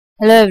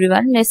Hello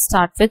everyone, let's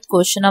start with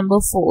question number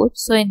 4.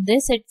 So in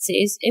this it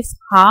says if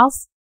half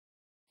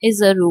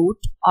is a root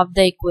of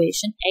the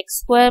equation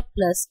x square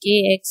plus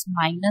kx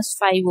minus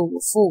 5 over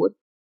 4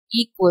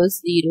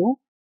 equals 0,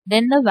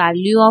 then the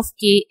value of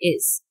k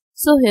is.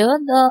 So here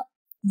the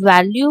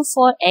value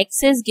for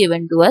x is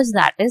given to us,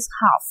 that is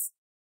half.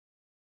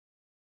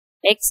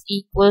 X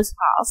equals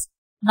half.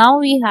 Now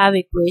we have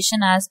equation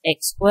as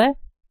x square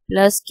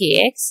plus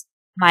kx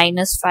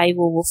minus 5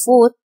 over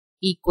 4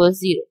 equals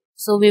 0.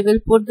 So we will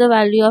put the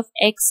value of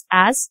x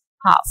as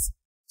half.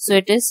 So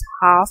it is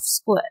half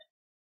square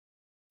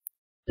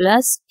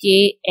plus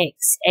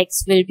kx,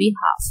 x will be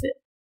half here,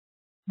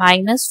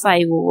 minus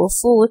 5 over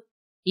 4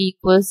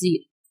 equals 0.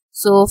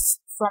 So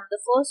from the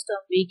first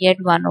term we get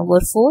 1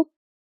 over 4,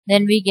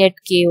 then we get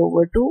k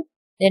over 2,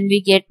 then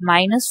we get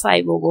minus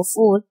 5 over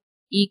 4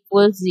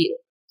 equals 0.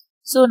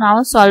 So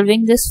now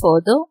solving this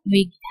further,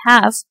 we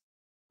have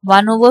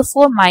 1 over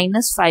 4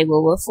 minus 5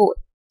 over 4.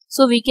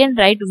 So we can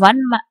write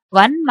 1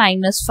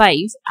 minus 5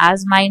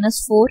 as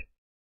minus 4.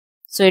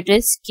 So it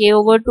is k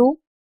over 2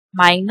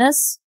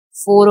 minus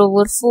 4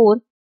 over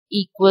 4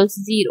 equals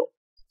 0.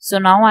 So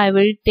now I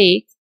will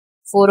take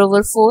 4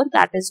 over 4,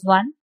 that is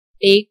 1.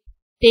 Take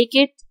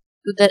it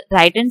to the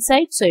right hand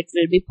side, so it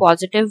will be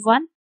positive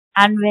 1.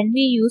 And when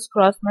we use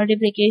cross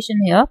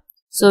multiplication here,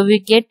 so we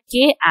get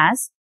k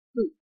as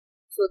 2.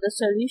 So the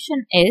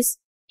solution is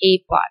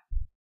A part.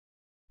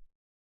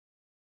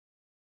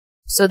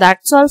 So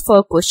that's all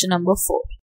for question number 4.